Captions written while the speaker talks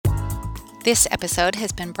This episode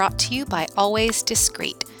has been brought to you by Always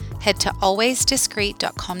Discreet. Head to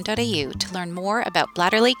alwaysdiscreet.com.au to learn more about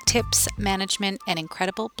bladder leak tips, management, and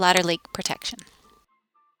incredible bladder leak protection.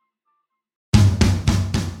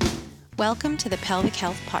 Welcome to the Pelvic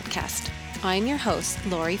Health Podcast. I'm your host,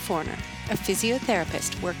 Laurie Forner, a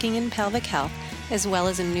physiotherapist working in pelvic health, as well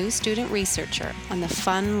as a new student researcher on the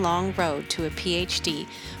fun, long road to a PhD,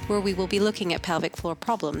 where we will be looking at pelvic floor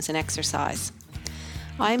problems and exercise.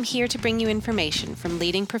 I'm here to bring you information from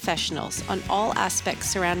leading professionals on all aspects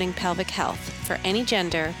surrounding pelvic health for any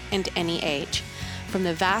gender and any age, from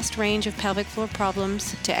the vast range of pelvic floor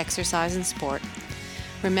problems to exercise and sport.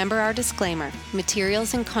 Remember our disclaimer: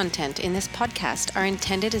 materials and content in this podcast are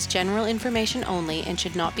intended as general information only and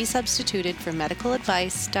should not be substituted for medical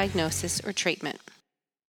advice, diagnosis, or treatment.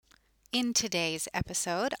 In today's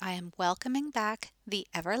episode, I am welcoming back the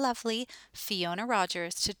ever-lovely Fiona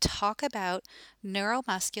Rogers to talk about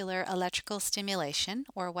neuromuscular electrical stimulation,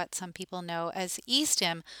 or what some people know as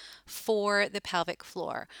eStim, for the pelvic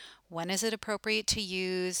floor. When is it appropriate to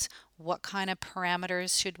use? What kind of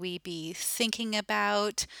parameters should we be thinking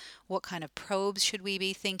about? What kind of probes should we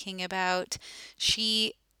be thinking about?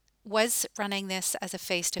 She was running this as a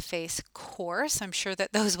face-to-face course. I'm sure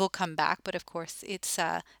that those will come back, but of course it's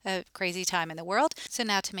a crazy time in the world. So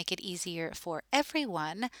now, to make it easier for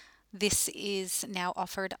everyone, this is now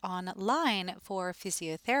offered online for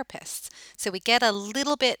physiotherapists. So we get a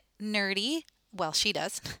little bit nerdy. Well, she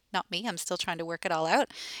does, not me. I'm still trying to work it all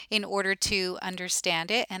out in order to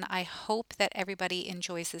understand it. And I hope that everybody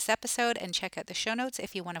enjoys this episode, and check out the show notes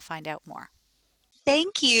if you want to find out more.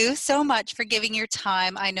 Thank you so much for giving your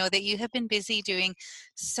time. I know that you have been busy doing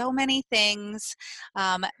so many things,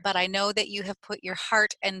 but I know that you have put your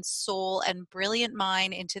heart and soul and brilliant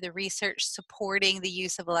mind into the research supporting the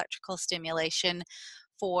use of electrical stimulation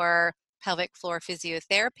for pelvic floor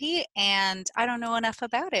physiotherapy, and I don't know enough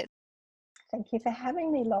about it. Thank you for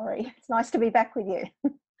having me, Laurie. It's nice to be back with you.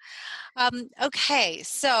 Okay,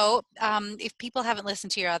 so if people haven't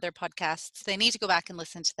listened to your other podcasts, they need to go back and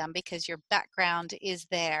listen to them because your background is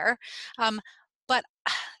there. But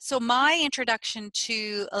so my introduction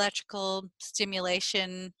to electrical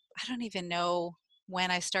stimulation, I don't even know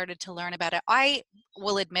when I started to learn about it. I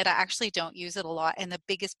will admit I actually don't use it a lot, and the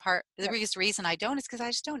biggest reason I don't is because I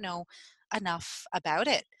just don't know enough about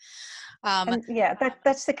it. And yeah,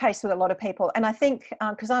 that's the case with a lot of people. And I think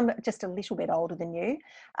because I'm just a little bit older than you,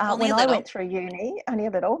 Only when a I little. went through uni, only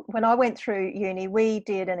a little, when I went through uni, we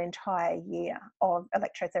did an entire year of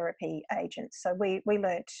electrotherapy agents. So we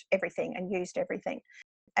learnt everything and used everything.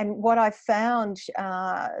 And what I found,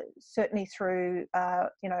 certainly through,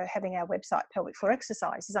 having our website, Pelvic Floor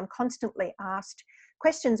Exercise, is I'm constantly asked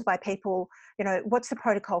questions by people, what's the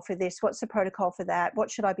protocol for this? What's the protocol for that? What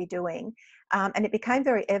should I be doing? And it became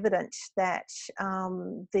very evident that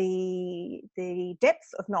the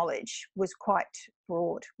depth of knowledge was quite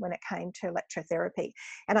broad when it came to electrotherapy.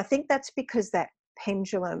 And I think that's because that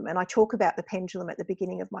pendulum, and I talk about the pendulum at the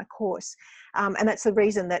beginning of my course, and that's the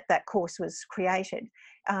reason that that course was created.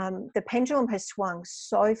 The pendulum has swung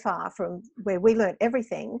so far from where we learned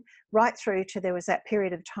everything right through to there was that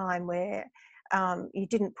period of time where you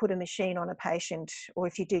didn't put a machine on a patient, or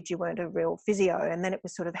if you did, you weren't a real physio, and then it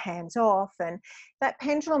was sort of hands off. And that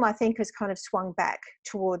pendulum, I think, has kind of swung back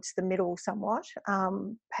towards the middle somewhat,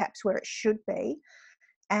 perhaps where it should be.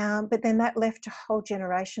 But then that left whole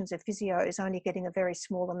generations of physios only getting a very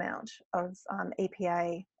small amount of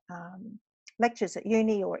EPA lectures at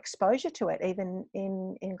uni or exposure to it, even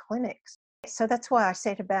in clinics. So that's why I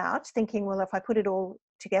set about thinking, well, if I put it all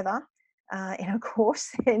together in a course,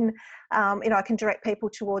 then I can direct people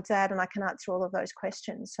towards that, and I can answer all of those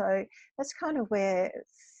questions. So that's kind of where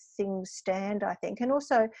things stand, I think. And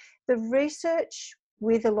also the research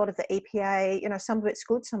with a lot of the EPA, some of it's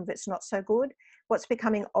good, some of it's not so good. What's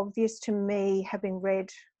becoming obvious to me, having read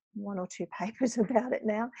one or two papers about it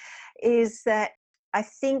now, is that I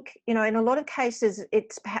think, in a lot of cases,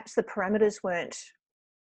 it's perhaps the parameters weren't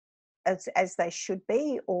as they should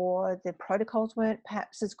be, or the protocols weren't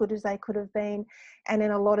perhaps as good as they could have been. And in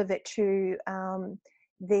a lot of it too,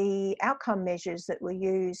 the outcome measures that were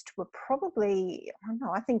used were probably,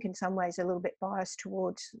 I think in some ways a little bit biased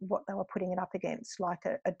towards what they were putting it up against, like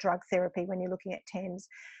a drug therapy when you're looking at TENS.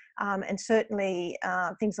 And certainly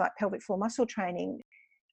things like pelvic floor muscle training.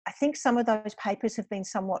 I think some of those papers have been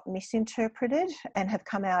somewhat misinterpreted and have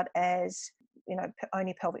come out as,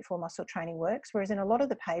 only pelvic floor muscle training works, whereas in a lot of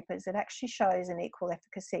the papers it actually shows an equal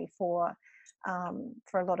efficacy for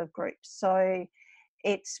a lot of groups. So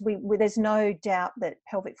there's no doubt that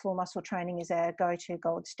pelvic floor muscle training is our go-to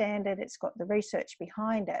gold standard. It's got the research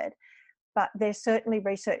behind it. But there's certainly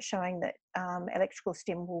research showing that electrical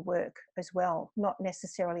stim will work as well, not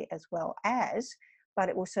necessarily as well as, but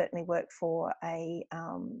it will certainly work for a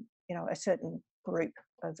certain group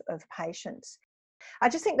of patients. I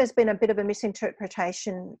just think there's been a bit of a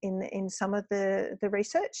misinterpretation in some of the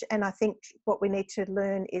research, and I think what we need to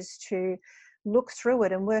learn is to look through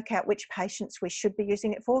it and work out which patients we should be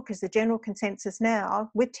using it for, because the general consensus now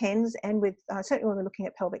with TENS and with, certainly when we're looking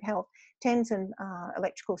at pelvic health, TENS and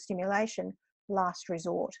electrical stimulation, last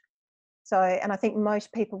resort. So, and I think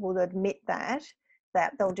most people will admit that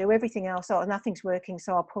they'll do everything else. Oh, nothing's working,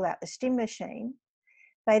 so I'll pull out the stim machine.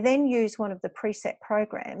 They then use one of the preset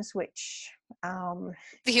programs, which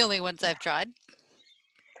the only ones I've tried.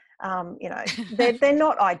 They're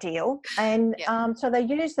not ideal, and Yeah. so they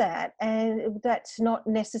use that, and that's not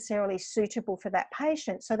necessarily suitable for that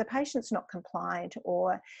patient. So the patient's not compliant,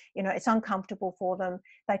 or it's uncomfortable for them.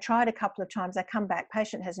 They try it a couple of times, they come back,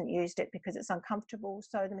 patient hasn't used it because it's uncomfortable,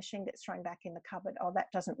 so the machine gets thrown back in the cupboard. Oh,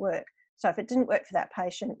 that doesn't work. So if it didn't work for that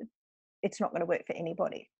patient, it's not going to work for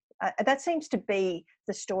anybody. That seems to be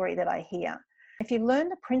the story that I hear. If you learn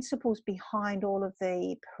the principles behind all of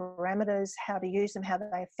the parameters, how to use them, how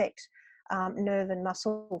they affect nerve and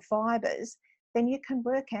muscle fibres, then you can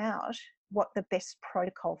work out what the best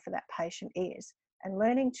protocol for that patient is. And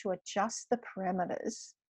learning to adjust the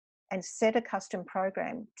parameters and set a custom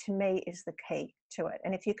program, to me, is the key to it.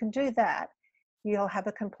 And if you can do that, you'll have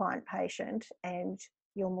a compliant patient and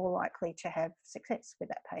you're more likely to have success with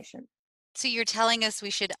that patient. So you're telling us we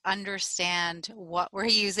should understand what we're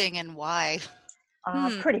using and why.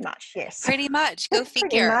 Pretty much, yes. Pretty much. Go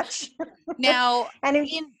figure. Pretty much. Now, and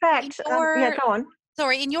in fact, go on.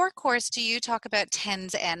 Sorry, in your course, do you talk about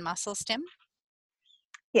TENS and muscle stim?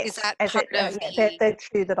 Yes, is that part of they're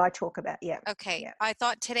two that I talk about, yeah. Okay, yeah. I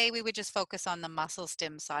thought today we would just focus on the muscle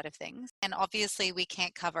stim side of things. And obviously we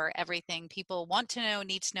can't cover everything people want to know,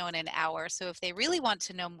 need to know in an hour. So if they really want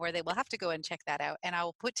to know more, they will have to go and check that out. And I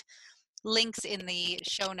will put links in the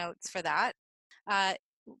show notes for that.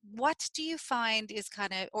 What do you find is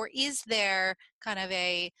or is there kind of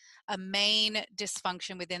a main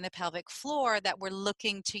dysfunction within the pelvic floor that we're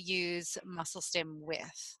looking to use muscle stim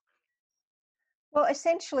with? Well,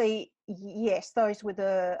 essentially, yes, those with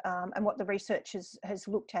and what the research has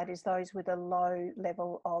looked at is those with a low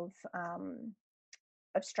level of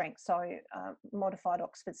strength. So modified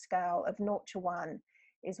Oxford scale of 0 to 1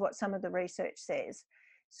 is what some of the research says.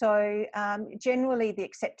 So generally the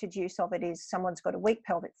accepted use of it is someone's got a weak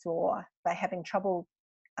pelvic floor, they're having trouble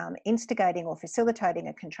instigating or facilitating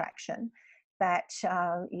a contraction, that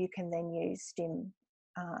you can then use stim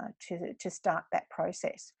to start that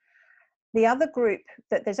process. The other group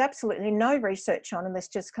that there's absolutely no research on, and this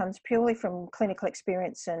just comes purely from clinical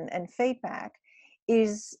experience and feedback,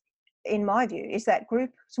 is, in my view, is that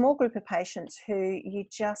small group of patients who you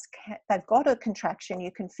just can't, they've got a contraction, you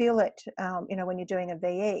can feel it, when you're doing a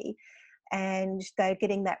VE, and they're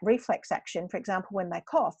getting that reflex action. For example, when they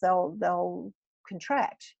cough, they'll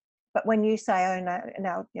contract. But when you say, oh,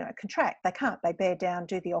 no, contract, they can't. They bear down,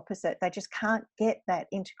 do the opposite. They just can't get that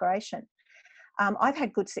integration. I've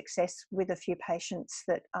had good success with a few patients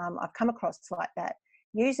that I've come across like that,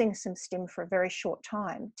 using some stim for a very short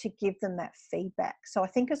time to give them that feedback. So I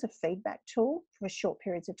think as a feedback tool for short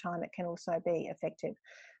periods of time, it can also be effective.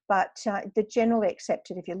 But the generally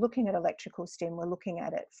accepted, if you're looking at electrical stim, we're looking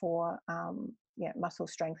at it for muscle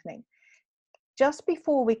strengthening. Just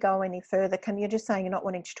before we go any further, you're just saying you're not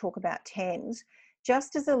wanting to talk about TENS.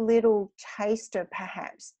 Just as a little taster,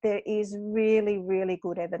 perhaps, there is really, really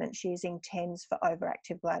good evidence using TENS for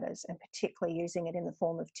overactive bladders, and particularly using it in the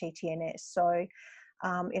form of TTNS. So,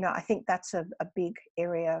 I think that's a big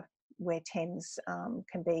area where TENS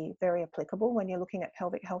can be very applicable when you're looking at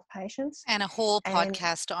pelvic health patients. And a whole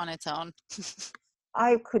podcast on its own.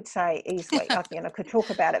 I could say easily, I could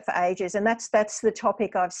talk about it for ages, and that's the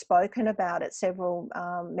topic I've spoken about at several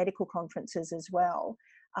medical conferences as well,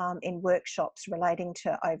 in workshops relating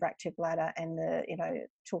to overactive bladder, and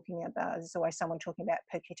talking about, there's always someone talking about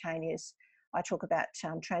percutaneous. I talk about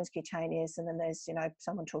transcutaneous, and then there's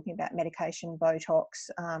someone talking about medication, Botox,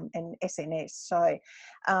 and SNS. So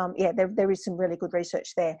there is some really good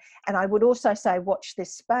research there. And I would also say watch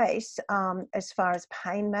this space as far as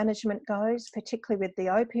pain management goes, particularly with the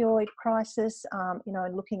opioid crisis. And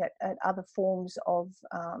looking at other forms of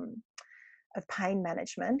pain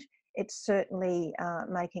management. It's certainly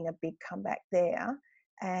making a big comeback there.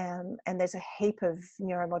 And there's a heap of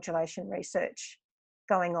neuromodulation research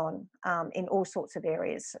going on in all sorts of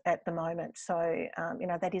areas at the moment. So,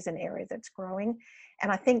 that is an area that's growing.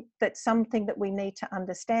 And I think that's something that we need to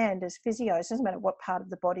understand as physios, doesn't matter what part of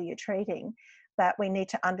the body you're treating, that we need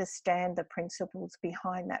to understand the principles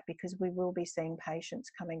behind that, because we will be seeing patients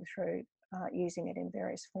coming through using it in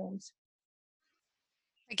various forms.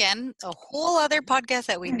 Again, a whole other podcast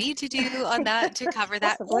that we need to do on that to cover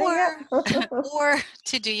that, Possibly, yeah. or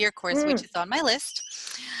to do your course, which is on my list.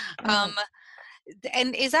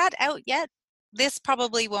 And is that out yet? This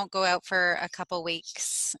probably won't go out for a couple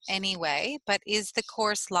weeks anyway, but is the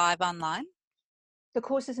course live online? The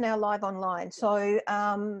course is now live online. So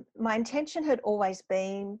my intention had always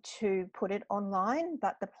been to put it online,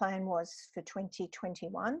 but the plan was for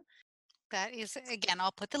 2021. That is, again,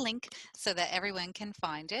 I'll put the link so that everyone can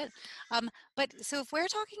find it. But so if we're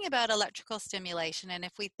talking about electrical stimulation, and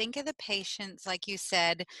if we think of the patients, like you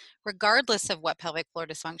said, regardless of what pelvic floor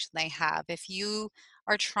dysfunction they have, if you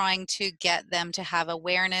are trying to get them to have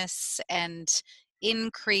awareness and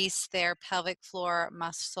increase their pelvic floor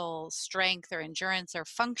muscle strength or endurance or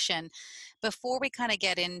function, before we kind of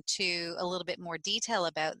get into a little bit more detail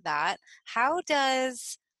about that, how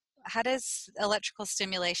does electrical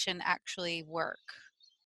stimulation actually work?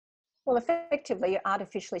 Well, effectively, you're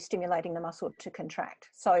artificially stimulating the muscle to contract.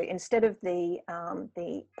 So instead of the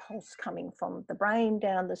pulse coming from the brain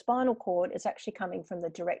down the spinal cord, it's actually coming from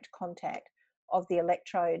the direct contact of the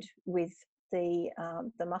electrode with the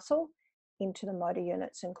muscle into the motor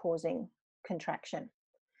units and causing contraction.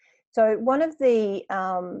 So one of the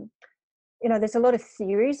there's a lot of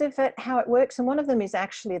theories of it, how it works, and one of them is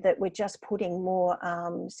actually that we're just putting more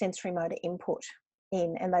sensory motor input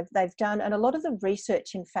in, and they've done, and a lot of the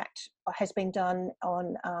research, in fact, has been done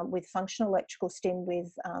on with functional electrical stim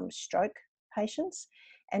with stroke patients,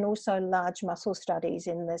 and also large muscle studies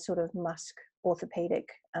in the sort of musc orthopedic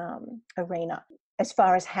arena as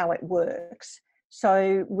far as how it works.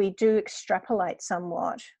 So we do extrapolate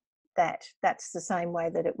somewhat that that's the same way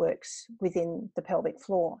that it works within the pelvic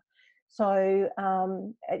floor. So,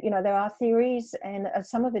 there are theories, and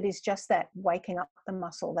some of it is just that waking up the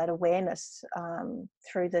muscle, that awareness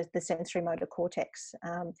through the sensory motor cortex.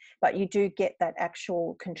 But you do get that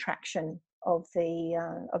actual contraction of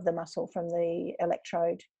the muscle from the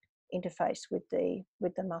electrode interface with the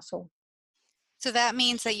muscle. So that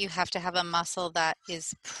means that you have to have a muscle that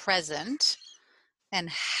is present and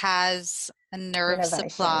has a nerve Innovation.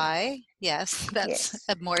 supply. Yes, that's Yes.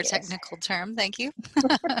 a more Yes. technical term. Thank you.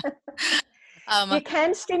 You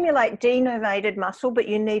can stimulate denervated muscle, but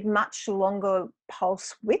you need much longer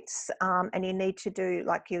pulse widths, and you need to do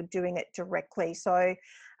like you're doing it directly. So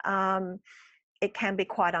it can be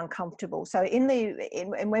quite uncomfortable. So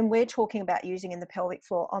and when we're talking about using in the pelvic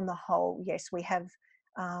floor on the whole, yes, we have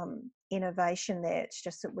innovation there. It's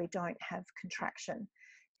just that we don't have contraction.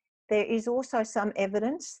 There is also some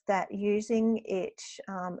evidence that using it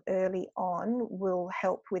early on will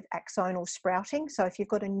help with axonal sprouting. So if you've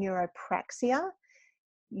got a neuropraxia,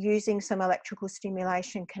 using some electrical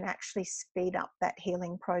stimulation can actually speed up that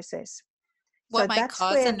healing process. What So might that's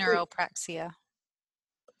cause where a neuropraxia?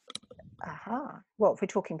 Well, if we're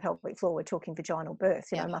talking pelvic floor, we're talking vaginal birth,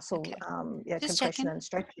 Yeah, muscle okay. Just compression checking. and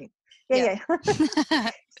stretching. Yeah.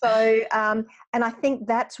 So, and I think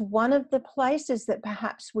that's one of the places that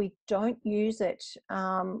perhaps we don't use it,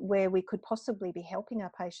 where we could possibly be helping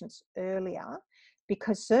our patients earlier,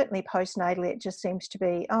 because certainly postnatally it just seems to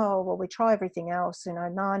be, oh, well, we try everything else,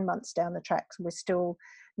 9 months down the tracks, we're still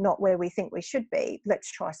not where we think we should be.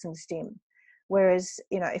 Let's try some stim. Whereas,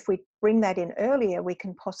 if we bring that in earlier, we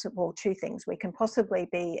can two things. We can possibly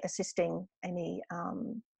be assisting any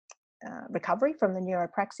recovery from the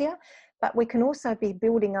neuropraxia, but we can also be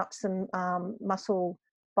building up some muscle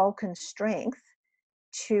bulk and strength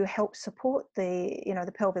to help support the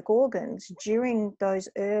pelvic organs during those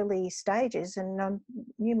early stages. And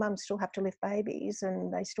new mums still have to lift babies,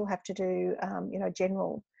 and they still have to do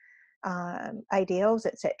general ADLs,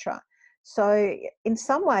 etc. So in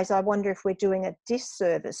some ways, I wonder if we're doing a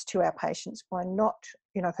disservice to our patients by not,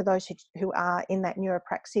 for those who are in that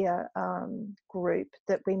neuropraxia group,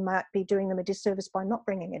 that we might be doing them a disservice by not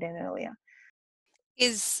bringing it in earlier.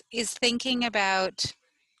 Is thinking about,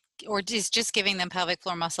 or is just giving them pelvic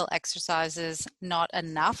floor muscle exercises not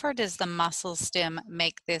enough, or does the muscle stim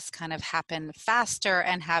make this kind of happen faster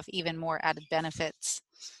and have even more added benefits?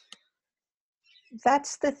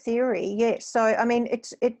 That's the theory, yes. So, I mean,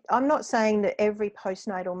 I'm not saying that every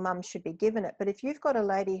postnatal mum should be given it, but if you've got a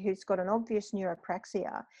lady who's got an obvious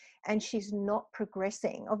neuropraxia and she's not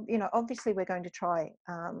progressing, obviously we're going to try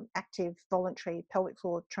active voluntary pelvic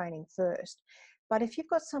floor training first. But if you've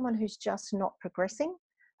got someone who's just not progressing,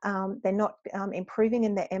 they're not improving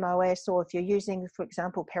in their MOS, or if you're using, for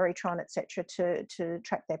example, Peritron, etc., to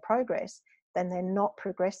track their progress, then they're not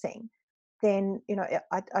progressing. then,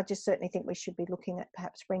 I just certainly think we should be looking at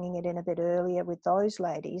perhaps bringing it in a bit earlier with those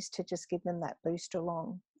ladies to just give them that boost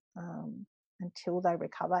along until they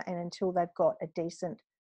recover and until they've got a decent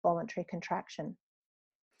voluntary contraction.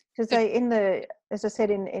 Because as I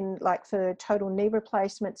said, in like for total knee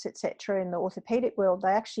replacements, etc., in the orthopedic world,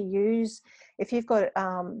 they actually use, if you've got,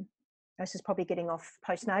 this is probably getting off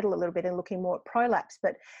postnatal a little bit and looking more at prolapse,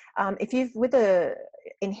 but if you've, with a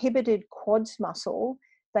inhibited quads muscle,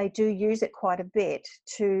 they do use it quite a bit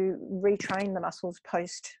to retrain the muscles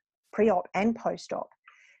pre-op and post-op.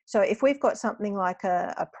 So if we've got something like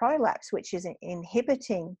a prolapse, which is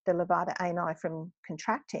inhibiting the levator ani from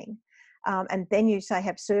contracting, and then you say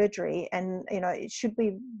have surgery, and it should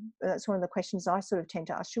be, that's one of the questions I sort of tend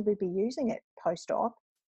to ask, should we be using it post-op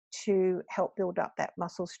to help build up that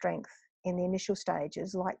muscle strength in the initial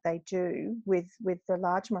stages like they do with the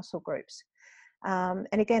large muscle groups? And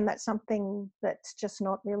again, that's something that's just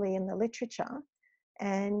not really in the literature,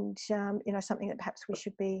 and something that perhaps we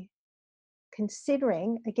should be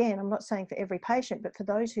considering. Again, I'm not saying for every patient, but for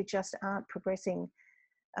those who just aren't progressing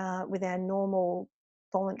with our normal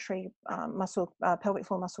voluntary pelvic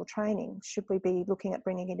floor muscle training, should we be looking at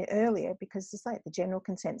bringing it earlier? Because as I say, the general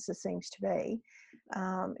consensus seems to be,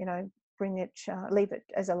 leave it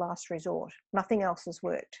as a last resort. Nothing else has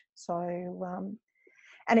worked. So,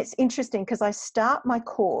 and it's interesting because I start my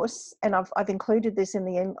course, and I've included this in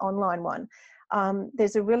the online one.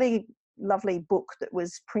 There's a really lovely book that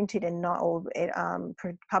was printed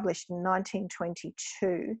published in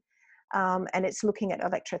 1922. And it's looking at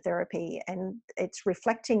electrotherapy, and it's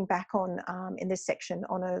reflecting back on, in this section,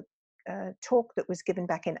 on a talk that was given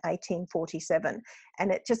back in 1847.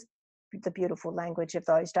 And it just, the beautiful language of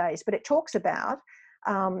those days. But it talks about,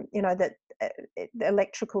 that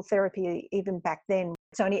electrical therapy, even back then,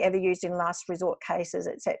 it's only ever used in last resort cases,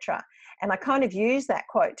 etc. And I kind of use that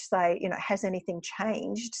quote to say, has anything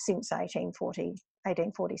changed since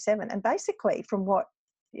 1847? And basically, from what,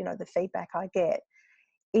 the feedback I get,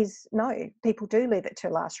 is no, people do leave it to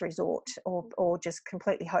last resort or just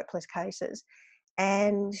completely hopeless cases.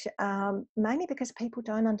 And mainly because people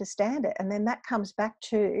don't understand it. And then that comes back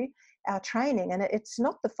to our training. And it's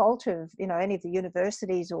not the fault of, any of the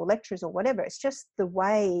universities or lecturers or whatever. It's just the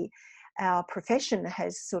way our profession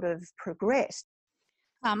has sort of progressed.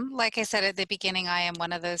 Like I said at the beginning, I am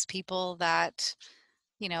one of those people that,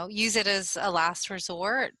 use it as a last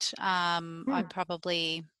resort. I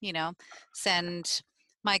probably, send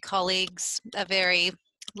my colleagues a very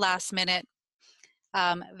last minute,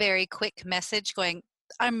 very quick message going,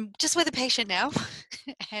 I'm just with a patient now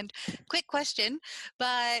and quick question,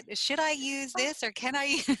 but should I use this or can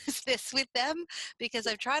I use this with them? Because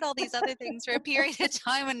I've tried all these other things for a period of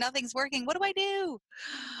time and nothing's working. What do I do?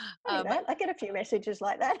 I get a few messages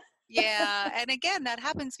like that. Yeah. And again, that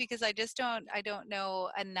happens because I don't know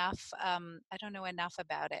enough. I don't know enough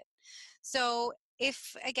about it. So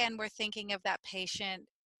if, again, we're thinking of that patient,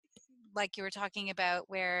 like you were talking about,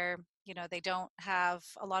 where, they don't have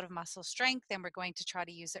a lot of muscle strength, then we're going to try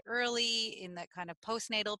to use it early in that kind of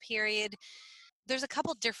postnatal period. There's a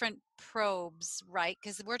couple different probes, right?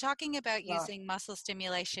 Because we're talking about using muscle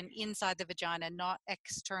stimulation inside the vagina, not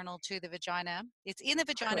external to the vagina. It's in the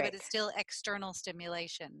vagina, Correct. but it's still external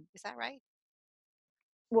stimulation. Is that right?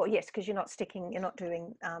 Well, yes, because you're not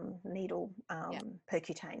doing needle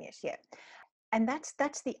percutaneous, yeah. And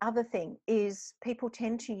that's the other thing, is people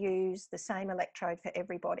tend to use the same electrode for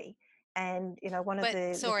everybody. And, one of the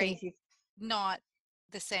things you've... Not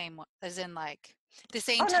the same, as in like the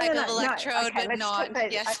same Oh, type of no. electrode, Okay, but not...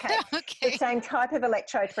 Yes. Okay. Okay. The same type of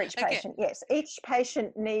electrode for each Okay. patient, yes. Each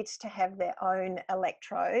patient needs to have their own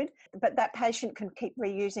electrode, but that patient can keep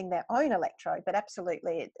reusing their own electrode, but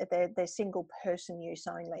absolutely, they're single person use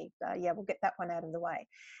only. We'll get that one out of the way.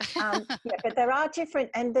 But there are different,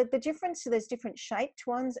 and the difference, there's different shaped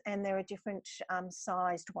ones and there are different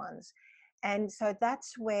sized ones. And so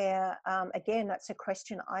that's where, again, that's a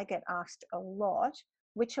question I get asked a lot.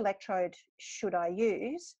 Which electrode should I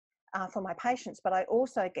use for my patients? But I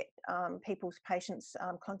also get patients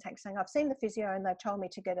contact saying, I've seen the physio and they've told me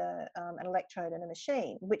to get an electrode and a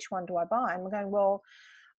machine. Which one do I buy? And we're going, well,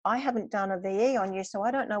 I haven't done a VE on you, so I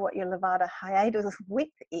don't know what your levator hiatus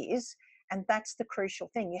width is. And that's the crucial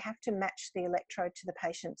thing. You have to match the electrode to the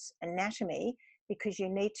patient's anatomy, because you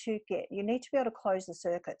need to be able to close the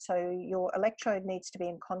circuit. So your electrode needs to be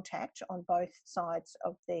in contact on both sides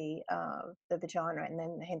of the vagina, and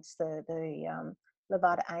then hence the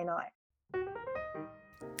levator ani.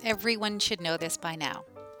 Everyone should know this by now.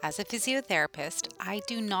 As a physiotherapist, I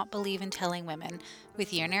do not believe in telling women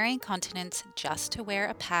with urinary incontinence just to wear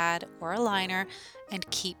a pad or a liner and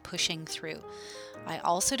keep pushing through. I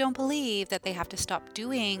also don't believe that they have to stop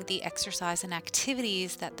doing the exercise and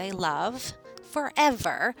activities that they love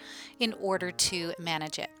forever in order to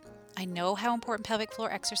manage it. I know how important pelvic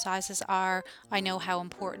floor exercises are. I know how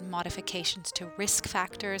important modifications to risk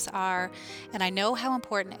factors are. And I know how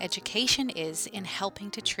important education is in helping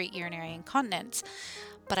to treat urinary incontinence.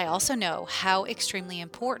 But I also know how extremely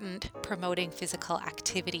important promoting physical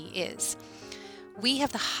activity is. We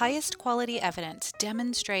have the highest quality evidence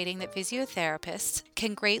demonstrating that physiotherapists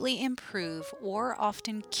can greatly improve or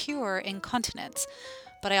often cure incontinence.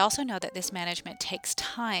 But I also know that this management takes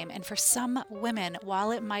time, and for some women,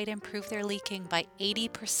 while it might improve their leaking by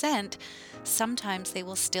 80%, sometimes they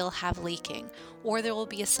will still have leaking, or there will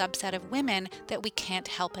be a subset of women that we can't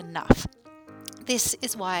help enough. This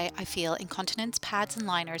is why I feel incontinence pads and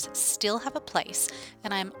liners still have a place,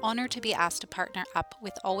 and I am honored to be asked to partner up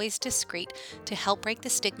with Always Discreet to help break the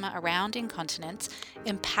stigma around incontinence,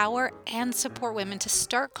 empower and support women to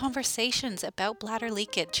start conversations about bladder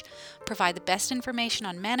leakage, provide the best information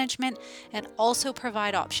on management, and also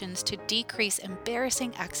provide options to decrease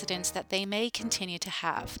embarrassing accidents that they may continue to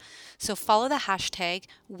have. So follow the hashtag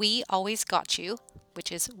 #WeAlwaysGotYou, which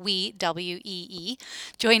is we, WEE,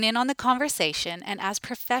 join in on the conversation, and as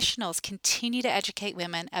professionals continue to educate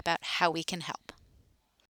women about how we can help.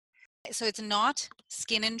 So it's not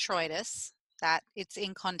skin introitus that it's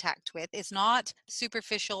in contact with. It's not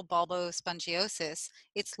superficial bulbospongiosis.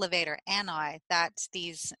 It's levator ani that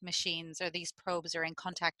these machines or these probes are in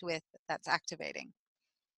contact with that's activating.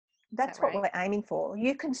 That's right? what we're aiming for.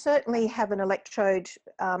 You can certainly have an electrode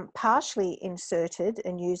partially inserted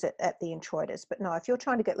and use it at the introitus, but no, if you're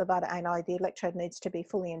trying to get levator ani, the electrode needs to be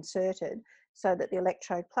fully inserted so that the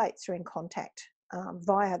electrode plates are in contact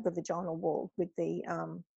via the vaginal wall with the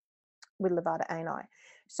with levator ani.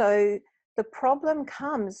 So the problem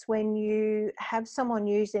comes when you have someone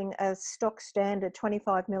using a stock standard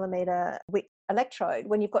 25 millimeter width electrode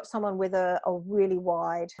when you've got someone with a really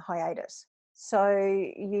wide hiatus. So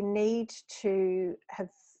you need to have,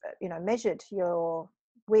 measured your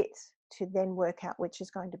width to then work out which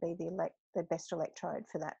is going to be the best electrode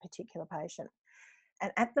for that particular patient.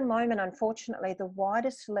 And at the moment, unfortunately, the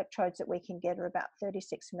widest electrodes that we can get are about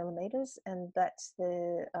 36 millimeters, and that's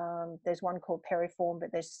there's one called Periform,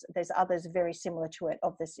 but there's others very similar to it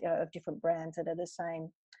of different brands that are the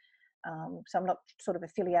same. So I'm not sort of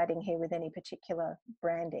affiliating here with any particular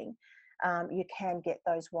branding. You can get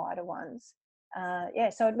those wider ones.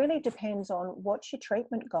 So it really depends on what's your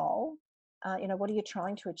treatment goal. What are you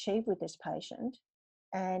trying to achieve with this patient,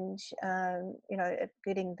 and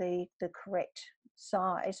getting the correct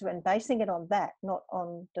size and basing it on that, not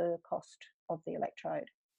on the cost of the electrode.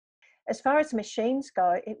 As far as machines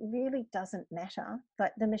go, it really doesn't matter.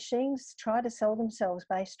 But the machines try to sell themselves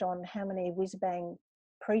based on how many whiz-bang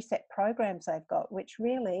preset programs they've got, which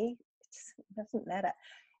really doesn't matter.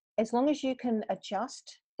 As long as you can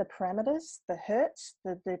adjust the parameters, the hertz,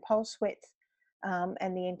 the pulse width,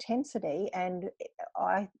 and the intensity, and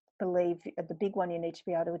I believe the big one you need to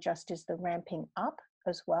be able to adjust is the ramping up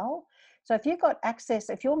as well. So if you've got access,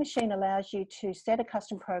 if your machine allows you to set a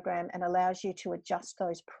custom program and allows you to adjust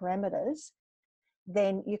those parameters,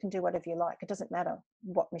 then you can do whatever you like. It doesn't matter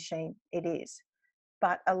what machine it is.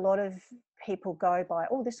 But a lot of people go by,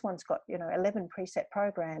 oh, this one's got 11 preset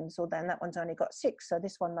programs, or then that one's only got 6, so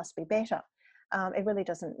this one must be better. It really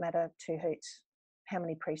doesn't matter 2 hoots how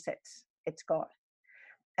many presets it's got.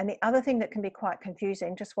 And the other thing that can be quite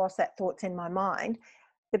confusing, just whilst that thought's in my mind,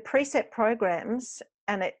 the preset programs,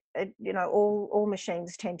 and all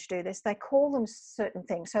machines tend to do this, they call them certain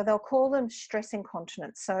things. So they'll call them stress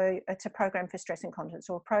incontinence. So it's a program for stress incontinence,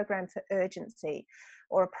 or a program for urgency,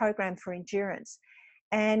 or a program for endurance.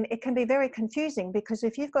 And it can be very confusing, because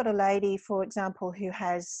if you've got a lady, for example, who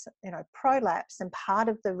has, prolapse, and part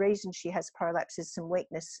of the reason she has prolapse is some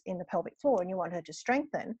weakness in the pelvic floor, and you want her to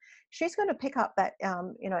strengthen, she's going to pick up that,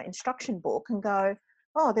 instruction book and go,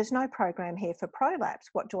 oh, there's no program here for prolapse.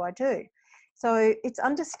 What do I do? So it's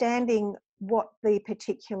understanding what the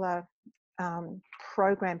particular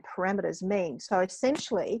program parameters mean. So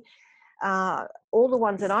essentially, all the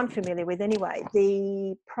ones that I'm familiar with anyway,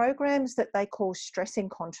 the programs that they call stress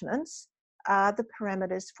incontinence are the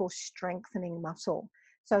parameters for strengthening muscle.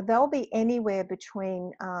 So they'll be anywhere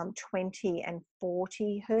between 20 and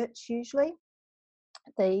 40 hertz usually.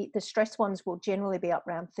 The stress ones will generally be up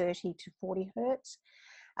around 30 to 40 hertz.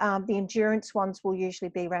 The endurance ones will usually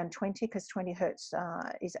be around 20 because 20 hertz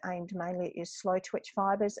is aimed mainly at your slow twitch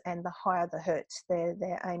fibers, and the higher the hertz,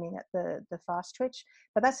 they're aiming at the fast twitch.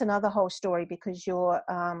 But that's another whole story, because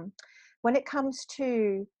when it comes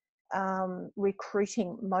to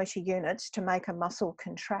recruiting motor units to make a muscle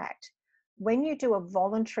contract, when you do a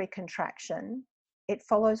voluntary contraction, it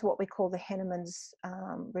follows what we call the Henneman's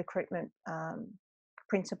recruitment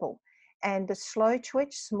principle. And the slow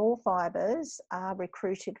twitch, small fibers are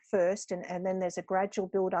recruited first, and then there's a gradual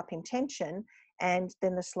build up in tension, and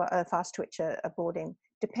then the fast twitch are brought in,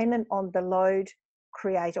 dependent on the load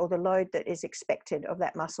or the load that is expected of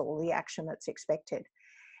that muscle, or the action that's expected.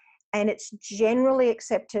 And it's generally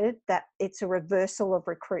accepted that it's a reversal of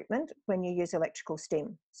recruitment when you use electrical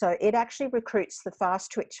stim. So it actually recruits the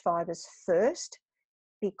fast twitch fibers first,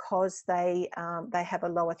 because they have a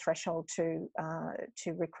lower threshold to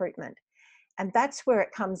recruitment. And that's where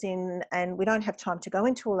it comes in, and we don't have time to go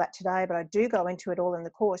into all that today, but I do go into it all in the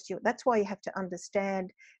course. That's why you have to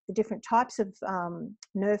understand the different types of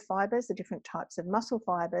nerve fibers, the different types of muscle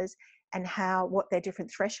fibers, and what their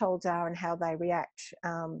different thresholds are and how they react,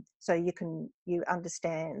 so you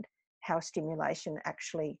understand how stimulation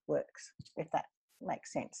actually works, if that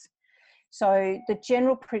makes sense. So the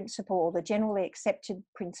general principle, or the generally accepted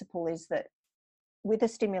principle, is that with a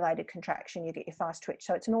stimulated contraction, you get your fast twitch.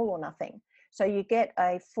 So it's an all or nothing. So you get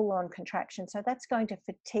a full-on contraction. So that's going to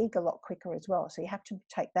fatigue a lot quicker as well. So you have to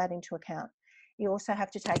take that into account. You also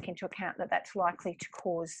have to take into account that that's likely to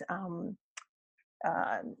cause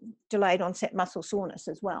delayed onset muscle soreness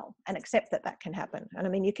as well, and accept that that can happen. And I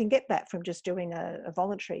mean, you can get that from just doing a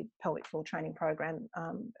voluntary pelvic floor training program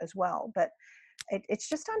as well. But it's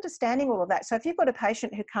just understanding all of that. So if you've got a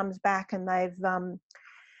patient who comes back and they've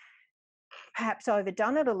perhaps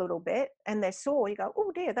overdone it a little bit and they're sore, you go,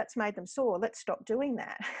 oh dear, that's made them sore, let's stop doing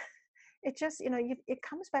that. It just, it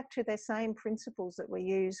comes back to the same principles that we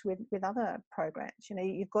use with other programs.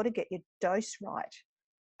 You've got to get your dose right.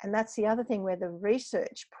 And that's the other thing where the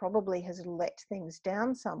research probably has let things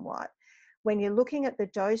down somewhat. When you're looking at the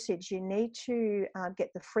dosage, you need to get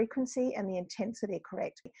the frequency and the intensity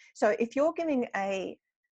correct. So if you're giving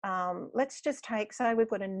let's just say we've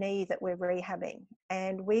got a knee that we're rehabbing,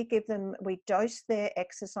 and we dose their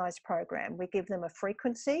exercise program. We give them a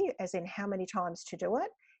frequency, as in how many times to do it,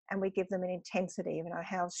 and we give them an intensity,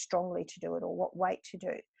 how strongly to do it or what weight to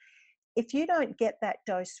do. If you don't get that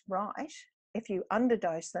dose right, if you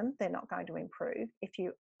underdose them, they're not going to improve. If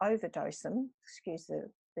you overdose them, excuse the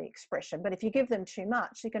expression, but if you give them too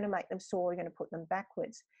much, you're going to make them sore, you're going to put them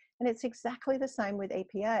backwards. And it's exactly the same with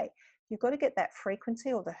EPA. You've got to get that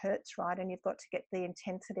frequency or the hertz right, and you've got to get the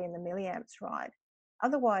intensity and the milliamps right.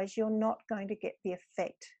 Otherwise, you're not going to get the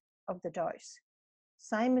effect of the dose.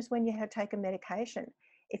 Same as when you take a medication.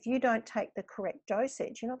 If you don't take the correct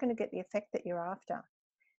dosage, you're not going to get the effect that you're after.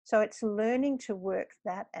 So it's learning to work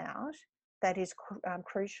that out that is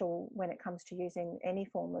crucial when it comes to using any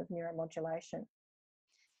form of neuromodulation.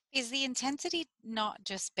 Is the intensity not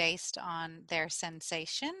just based on their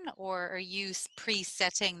sensation, or are you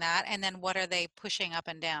presetting that, and then what are they pushing up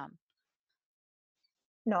and down?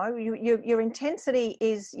 No, your intensity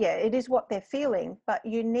is, it is what they're feeling, but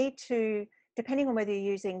you need to, depending on whether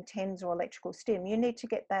you're using TENS or electrical stim, you need to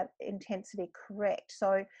get that intensity correct.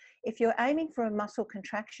 So if you're aiming for a muscle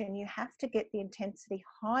contraction, you have to get the intensity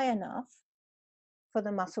high enough for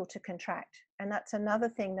the muscle to contract. And that's another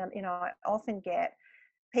thing that, I often get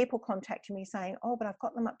people contacting me saying, oh, but I've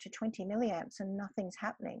got them up to 20 milliamps and nothing's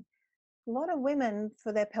happening. A lot of women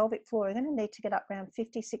for their pelvic floor are going to need to get up around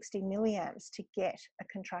 50, 60 milliamps to get a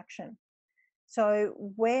contraction. So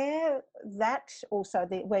where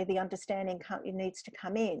the understanding needs to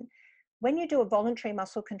come in, when you do a voluntary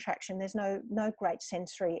muscle contraction, there's no great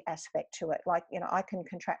sensory aspect to it. Like, I can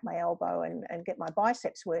contract my elbow and get my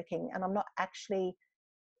biceps working, and I'm not actually,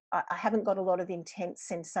 I haven't got a lot of intense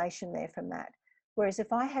sensation there from that. Whereas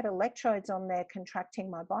if I had electrodes on there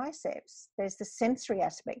contracting my biceps, there's the sensory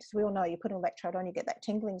aspect. So we all know you put an electrode on, you get that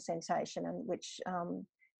tingling sensation, and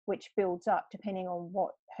which builds up depending on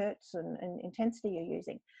what hertz and intensity you're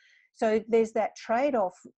using. So there's that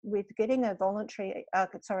trade-off with getting a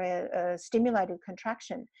stimulated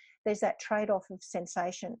contraction. There's that trade-off of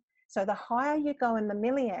sensation. So the higher you go in the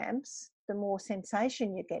milliamps, the more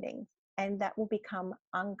sensation you're getting, and that will become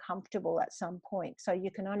uncomfortable at some point. So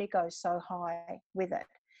you can only go so high with it.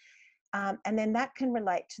 And then that can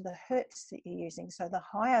relate to the hertz that you're using. So the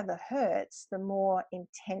higher the hertz, the more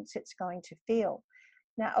intense it's going to feel.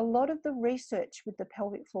 Now, a lot of the research with the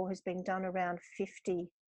pelvic floor has been done around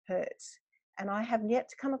 50 hertz. And I have yet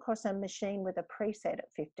to come across a machine with a preset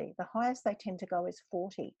at 50. The highest they tend to go is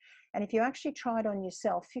 40. And if you actually try it on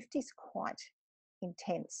yourself, 50 is quite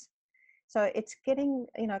intense. So it's getting,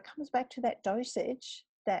 it comes back to that dosage,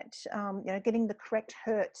 that, getting the correct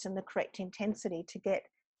hertz and the correct intensity to get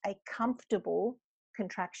a comfortable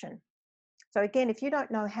contraction. So again, if you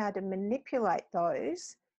don't know how to manipulate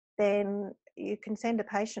those, then you can send a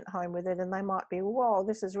patient home with it and they might be, whoa,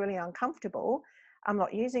 this is really uncomfortable. I'm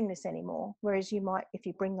not using this anymore. Whereas you might, if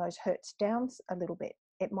you bring those hertz down a little bit,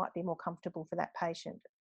 it might be more comfortable for that patient.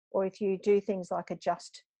 Or if you do things like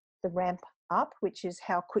adjust the ramp up, which is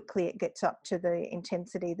how quickly it gets up to the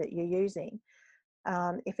intensity that you're using.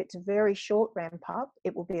 If it's a very short ramp up,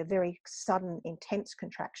 it will be a very sudden, intense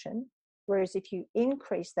contraction. Whereas if you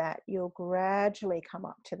increase that, you'll gradually come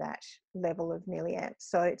up to that level of milliamps.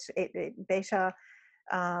 So it better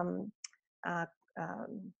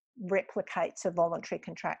replicates a voluntary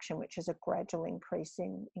contraction, which is a gradual increase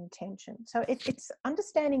in tension. So it's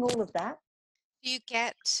understanding all of that. Do you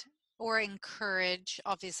get or encourage,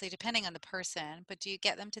 obviously depending on the person, but do you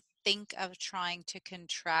get them to think of trying to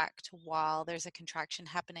contract while there's a contraction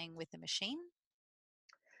happening with the machine?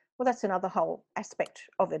 Well, that's another whole aspect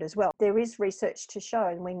of it as well. There is research to show,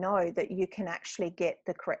 and we know that you can actually get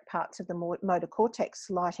the correct parts of the motor cortex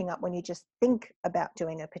lighting up when you just think about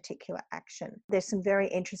doing a particular action. There's some very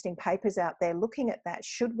interesting papers out there looking at that.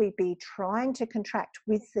 Should we be trying to contract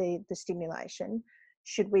with the stimulation?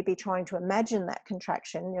 Should we be trying to imagine that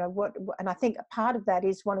contraction? And I think a part of that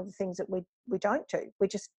is one of the things that we don't do. We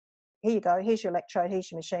just, here you go, here's your electrode,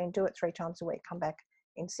 here's your machine, do it 3 times a week, come back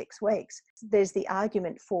in 6 weeks. There's the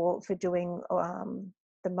argument for doing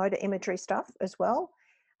the motor imagery stuff as well.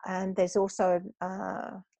 And there's also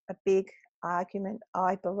a big argument,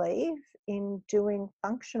 I believe, in doing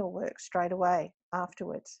functional work straight away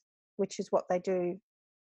afterwards, which is what they do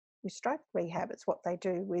with stroke rehab. It's what they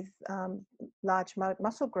do with large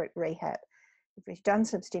muscle group rehab. If you've done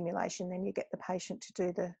some stimulation, then you get the patient to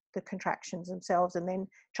do the contractions themselves and then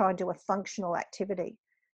try and do a functional activity.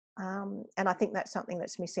 And I think that's something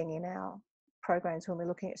that's missing in our programs when we're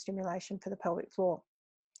looking at stimulation for the pelvic floor,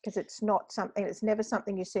 because it's never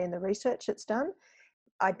something you see in the research that's done.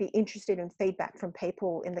 I'd be interested in feedback from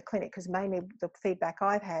people in the clinic, because mainly the feedback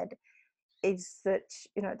I've had is that,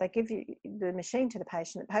 they give you the machine to the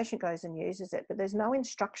patient goes and uses it, but there's no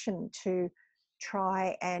instruction to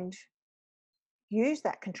try and use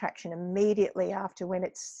that contraction immediately after when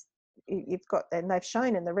you've got, and they've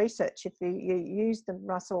shown in the research, if you use the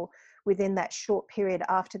muscle within that short period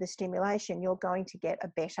after the stimulation, you're going to get a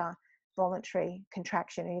better voluntary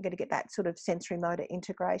contraction and you're going to get that sort of sensory motor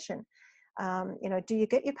integration. Do you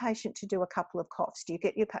get your patient to do a couple of coughs? Do you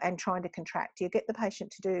get and trying to contract? Do you get the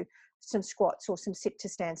patient to do some squats or some sit to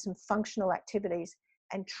stand, some functional activities,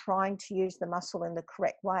 and trying to use the muscle in the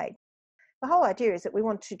correct way? The whole idea is that we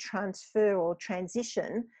want to transfer or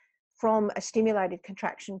transition from a stimulated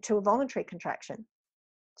contraction to a voluntary contraction.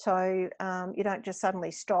 So you don't just suddenly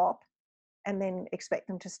stop and then expect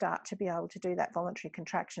them to start to be able to do that voluntary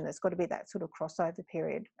contraction. There's got to be that sort of crossover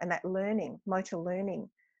period and that motor learning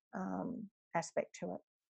aspect to it.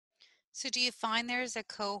 So do you find there's a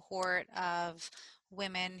cohort of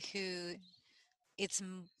women who it's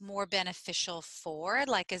more beneficial for,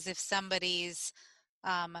 like as if somebody's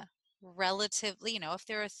relatively, if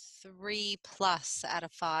they're a 3+ out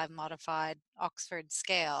of 5 modified Oxford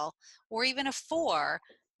scale, or even a 4,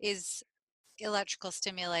 is electrical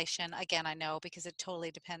stimulation, again, I know because it totally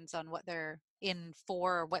depends on what they're in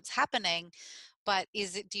for or what's happening, but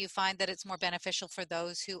do you find that it's more beneficial for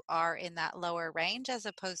those who are in that lower range as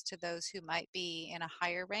opposed to those who might be in a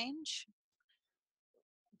higher range?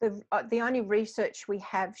 The only research we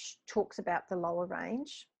have talks about the lower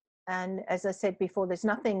range. And as I said before, there's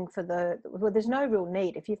nothing there's no real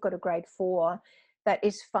need. If you've got a grade 4 that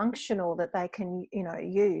is functional that they can,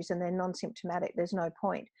 use and they're non-symptomatic, there's no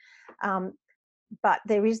point. But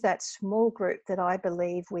there is that small group that I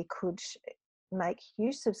believe we could make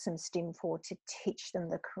use of some stim for to teach them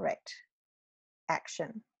the correct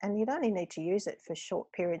action, and you'd only need to use it for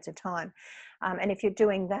short periods of time. And if you're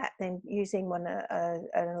doing that, then using an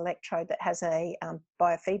electrode that has a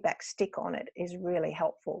biofeedback stick on it is really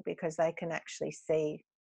helpful, because they can actually see.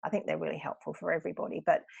 I think they're really helpful for everybody,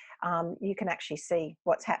 but you can actually see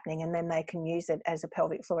what's happening, and then they can use it as a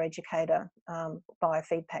pelvic floor educator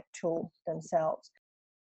biofeedback tool themselves.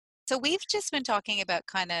 So we've just been talking about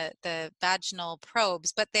kind of the vaginal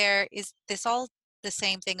probes, but there is this all the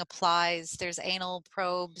same thing applies. There's anal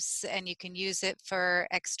probes, and you can use it for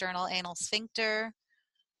external anal sphincter.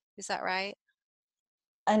 Is that right?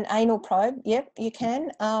 An anal probe, yep, you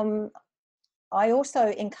can. I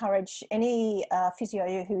also encourage any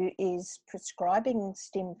physio who is prescribing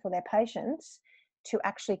stim for their patients to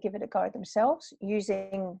actually give it a go themselves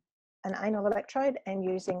using an anal electrode and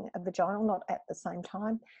using a vaginal, not at the same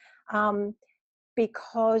time.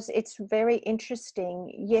 Because it's very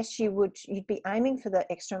interesting. Yes, you'd be aiming for the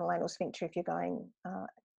external anal sphincter if you're going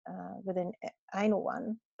with an anal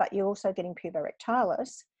one, but you're also getting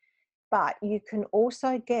puborectalis. But you can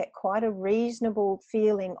also get quite a reasonable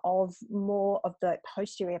feeling of more of the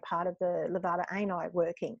posterior part of the levator ani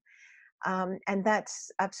working. And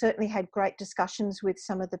I've certainly had great discussions with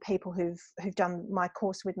some of the people who've done my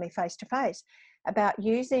course with me face to face about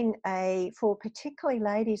using for particularly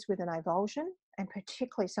ladies with an avulsion, and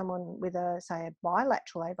particularly someone with a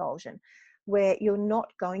bilateral avulsion, where you're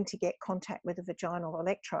not going to get contact with a vaginal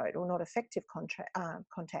electrode, or not effective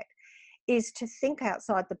contact, is to think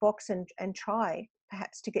outside the box and try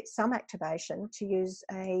perhaps to get some activation to use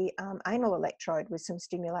a anal electrode with some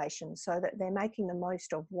stimulation, so that they're making the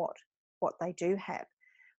most of what they do have.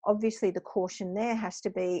 Obviously, the caution there has to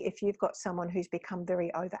be if you've got someone who's become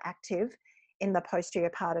very overactive in the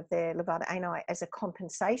posterior part of their levator ani as a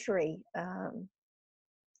compensatory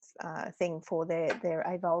thing for their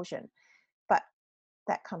avulsion. But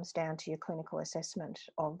that comes down to your clinical assessment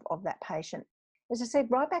of that patient. As I said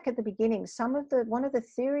right back at the beginning, one of the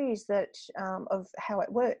theories that of how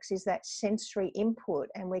it works is that sensory input,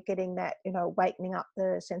 and we're getting that, awakening up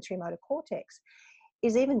the sensory motor cortex,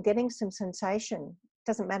 is even getting some sensation.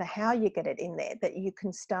 Doesn't matter how you get it in there, but you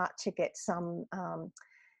can start to get some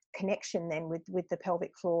connection then with the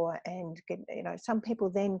pelvic floor, and some people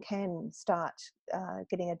then can start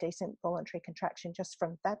getting a decent voluntary contraction just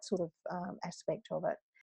from that sort of aspect of it.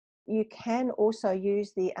 You can also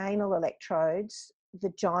use the anal electrodes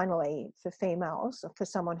vaginally for females, for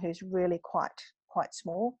someone who's really quite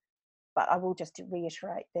small. But I will just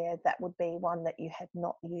reiterate there, that would be one that you had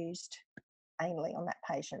not used anally on that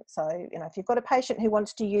patient. So, if you've got a patient who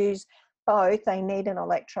wants to use both, they need an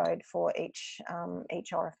electrode for each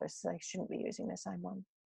orifice. They shouldn't be using the same one.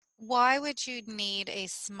 Why would you need a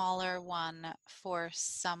smaller one for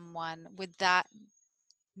someone? Would that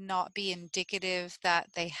not be indicative that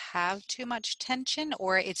they have too much tension,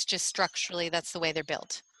 or it's just structurally that's the way they're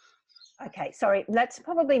built? Okay, sorry, that's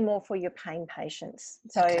probably more for your pain patients.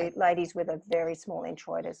 So Okay. ladies with a very small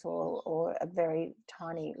introitus or a very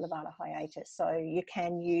tiny levator hiatus. So you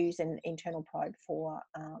can use an internal probe for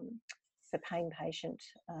pain patient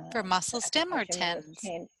For muscle stim or application,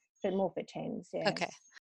 TENS? more for TENS, yeah. Okay.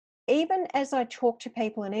 Even as I talk to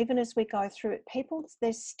people, and even as we go through it,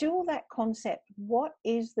 there's still that concept, what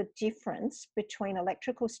is the difference between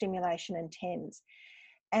electrical stimulation and TENS?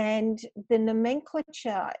 And the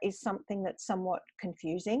nomenclature is something that's somewhat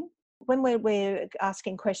confusing. When we're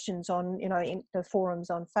asking questions on, in the forums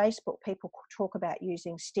on Facebook, people talk about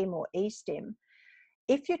using STIM or e-STIM.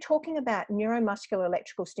 If you're talking about neuromuscular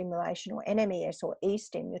electrical stimulation, or NMES or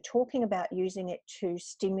e-STIM, you're talking about using it to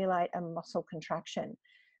stimulate a muscle contraction.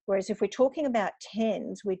 Whereas if we're talking about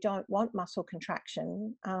TENS, we don't want muscle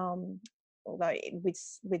contraction. Although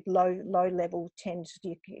with low level TENS,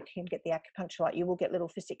 you can get the acupuncture light. You will get little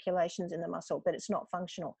fasciculations in the muscle, but it's not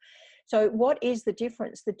functional. So what is the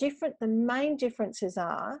difference? The main differences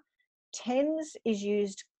are TENS is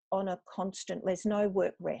used on a constant, there's no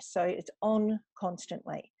work rest, so it's on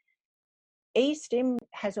constantly. E-STIM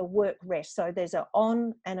has a work rest, so there's an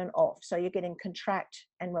on and an off, so you're getting contract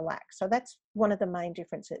and relax. So that's one of the main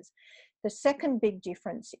differences. The second big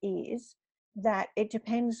difference is that it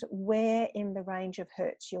depends where in the range of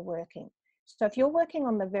hertz you're working. So if you're working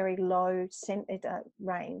on the very low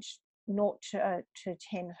range, 0 to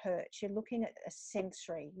 10 hertz, you're looking at a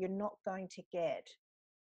sensory. You're not going to get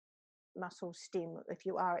muscle stim. If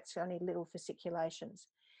you are, it's only little fasciculations.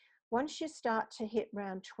 Once you start to hit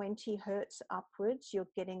around 20 hertz upwards, you're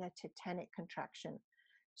getting a tetanic contraction.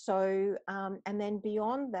 So, and then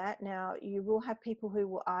beyond that, now you will have people who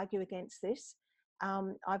will argue against this.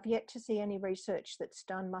 I've yet to see any research that's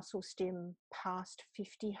done muscle stim past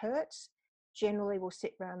 50 hertz. Generally, we'll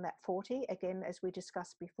sit around that 40, again, as we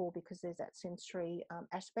discussed before, because there's that sensory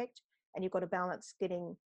aspect, and you've got to balance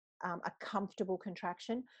getting a comfortable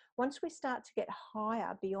contraction. Once we start to get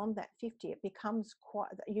higher beyond that 50, it becomes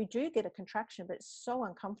you do get a contraction, but it's so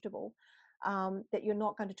uncomfortable that you're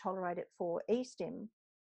not going to tolerate it for e-STIM,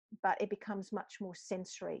 but it becomes much more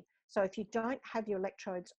sensory. So if you don't have your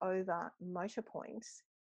electrodes over motor points,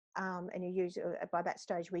 and you use, by that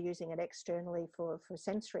stage, we're using it externally for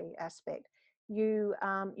sensory aspect,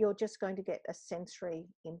 you're just going to get a sensory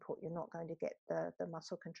input. You're not going to get the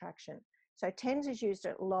muscle contraction. So TENS is used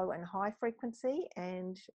at low and high frequency,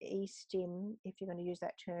 and E-stim, if you're going to use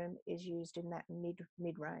that term, is used in that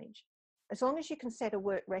mid range. As long as you can set a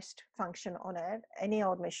work rest function on it, any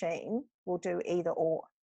old machine will do either or,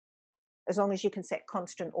 as long as you can set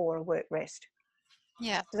constant or a work rest.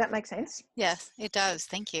 Yeah. Does that make sense? Yes, it does.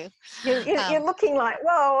 Thank you. You're looking like,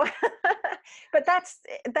 whoa. But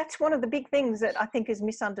that's one of the big things that I think is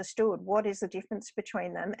misunderstood. What is the difference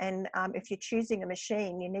between them? And if you're choosing a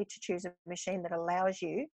machine, you need to choose a machine that allows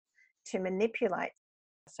you to manipulate,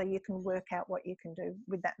 so you can work out what you can do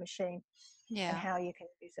with that machine and how you can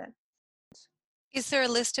use it. Is there a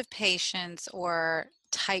list of patients or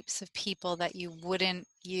types of people that you wouldn't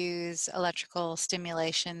use electrical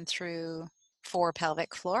stimulation through for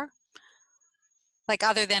pelvic floor? Like,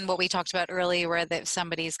 other than what we talked about earlier, where that if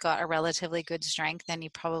somebody's got a relatively good strength, then you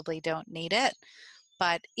probably don't need it.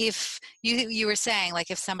 But if you were saying,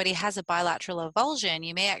 like, if somebody has a bilateral avulsion,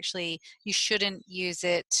 you shouldn't use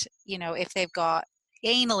it, if they've got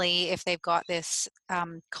anally, if they've got this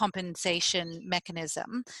compensation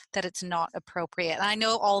mechanism, that it's not appropriate. And I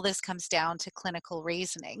know all this comes down to clinical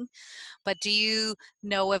reasoning, but do you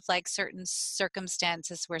know of like certain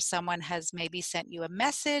circumstances where someone has maybe sent you a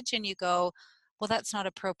message and you go, well, that's not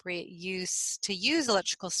appropriate use to use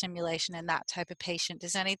electrical stimulation in that type of patient?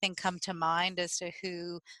 Does anything come to mind as to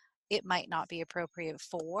who it might not be appropriate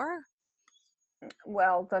for?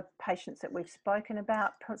 Well, the patients that we've spoken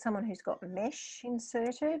about, someone who's got mesh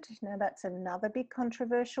inserted, now that's another big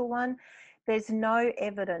controversial one. There's no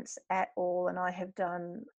evidence at all, and I have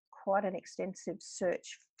done quite an extensive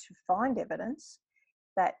search to find evidence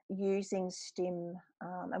that using stim,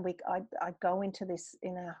 and I go into this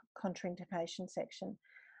in our contraindication section,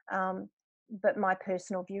 but my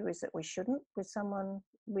personal view is that we shouldn't with someone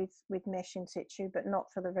with mesh in situ, but not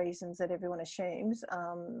for the reasons that everyone assumes.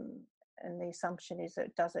 And the assumption is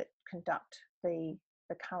that does it conduct the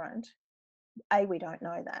current? A, we don't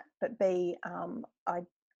know that, but B, I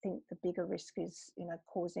think the bigger risk is,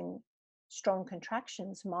 causing strong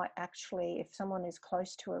contractions might actually, if someone is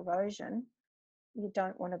close to erosion, you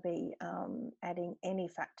don't want to be adding any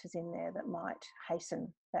factors in there that might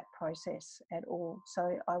hasten that process at all.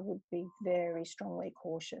 So I would be very strongly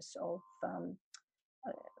cautious of,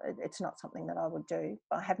 it's not something that I would do.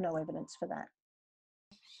 I have no evidence for that.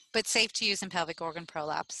 But safe to use in pelvic organ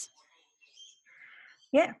prolapse.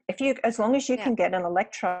 Yeah, as long as you can get an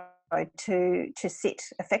electrode to sit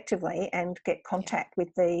effectively and get contact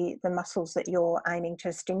with the muscles that you're aiming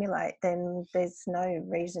to stimulate, then there's no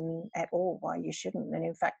reason at all why you shouldn't. And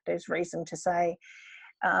in fact, there's reason to say,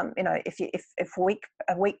 if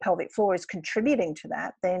a weak pelvic floor is contributing to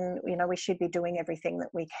that, then we should be doing everything that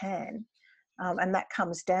we can. And that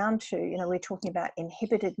comes down to, we're talking about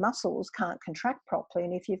inhibited muscles can't contract properly,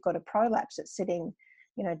 and if you've got a prolapse that's sitting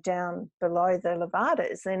down below the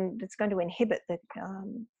levatas, then it's going to inhibit the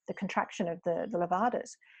contraction of the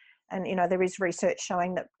levatas. And, there is research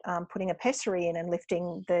showing that putting a pessary in and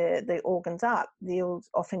lifting the organs up, you'll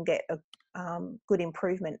often get a good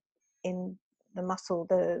improvement in the muscle,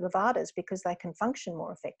 the levatas, because they can function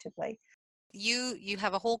more effectively. You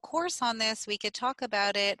have a whole course on this. We could talk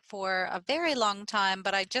about it for a very long time,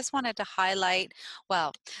 but I just wanted to highlight,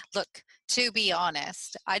 well, look, to be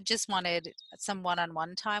honest, I just wanted some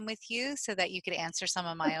one-on-one time with you so that you could answer some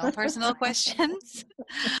of my own personal questions.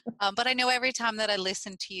 But I know every time that I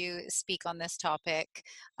listen to you speak on this topic,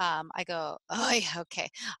 I go, oh yeah, okay,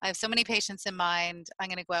 I have so many patients in mind. I'm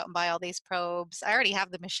going to go out and buy all these probes. I already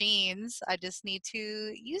have the machines. I just need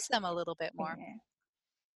to use them a little bit more.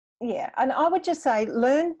 Yeah, and I would just say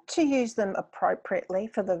learn to use them appropriately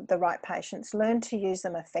for the right patients, learn to use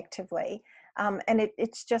them effectively. And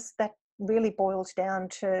it's just that really boils down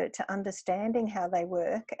to understanding how they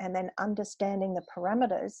work, and then understanding the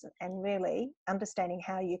parameters, and really understanding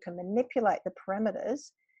how you can manipulate the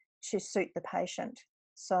parameters to suit the patient.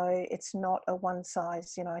 So it's not a one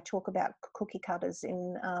size, I talk about cookie cutters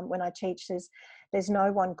in when I teach, there's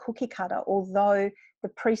no one cookie cutter, although the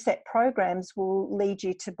preset programs will lead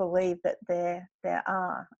you to believe that there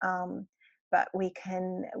are, but we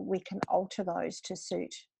can alter those to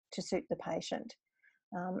suit the patient.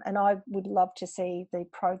 And I would love to see the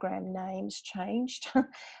program names changed,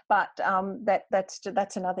 but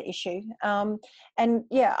that's another issue. And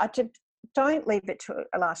yeah, don't leave it to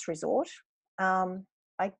a last resort.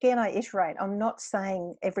 Again, I iterate, I'm not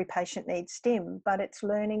saying every patient needs stim, but it's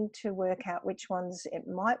learning to work out which ones it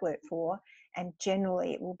might work for, and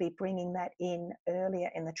generally it will be bringing that in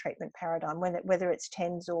earlier in the treatment paradigm, whether it's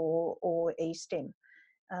TENS or e-stim.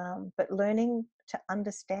 But learning to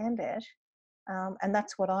understand it And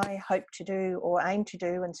that's what I hope to do or aim to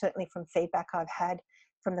do. And certainly from feedback I've had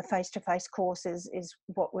from the face-to-face courses is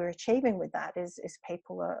what we're achieving with that is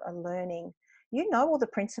people are learning. You know all the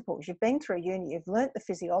principles. You've been through uni. You've learnt the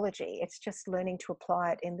physiology. It's just learning to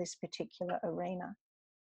apply it in this particular arena.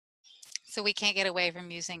 So we can't get away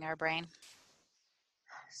from using our brain.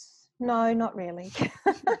 No, not really.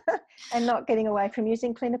 And not getting away from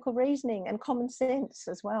using clinical reasoning and common sense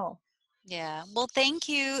as well. Yeah. Well, thank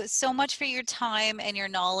you so much for your time and your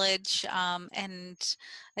knowledge. And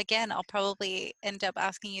again, I'll probably end up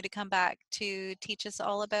asking you to come back to teach us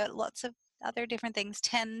all about lots of other different things,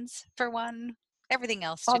 tens for one, everything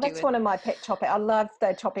else Oh, to do that's with. one of my pet topics. I love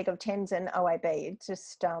the topic of TENS and OAB. It's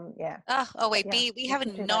just, yeah. Oh, Yeah, OAB. We we have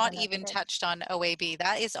can do that not another even day. touched on OAB.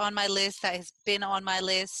 That is on my list. That has been on my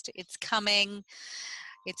list. It's coming.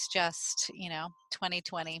 It's just,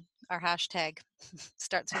 2020. Our hashtag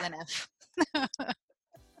starts with an F.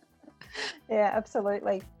 Yeah,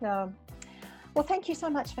 absolutely. Well, thank you so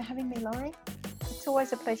much for having me, Laurie. It's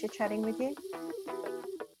always a pleasure chatting with you.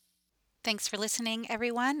 Thanks for listening,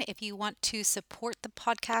 everyone. If you want to support the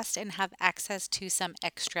podcast and have access to some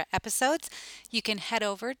extra episodes, you can head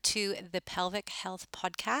over to the Pelvic Health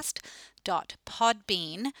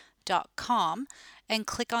Podcast.podbean.com and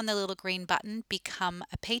click on the little green button, Become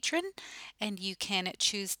a Patron, and you can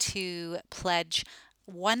choose to pledge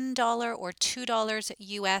 $1 or $2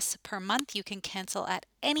 US per month. You can cancel at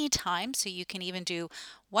any time, so you can even do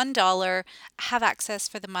 $1, have access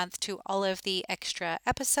for the month to all of the extra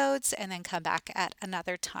episodes, and then come back at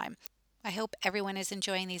another time. I hope everyone is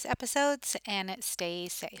enjoying these episodes and stay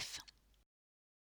safe.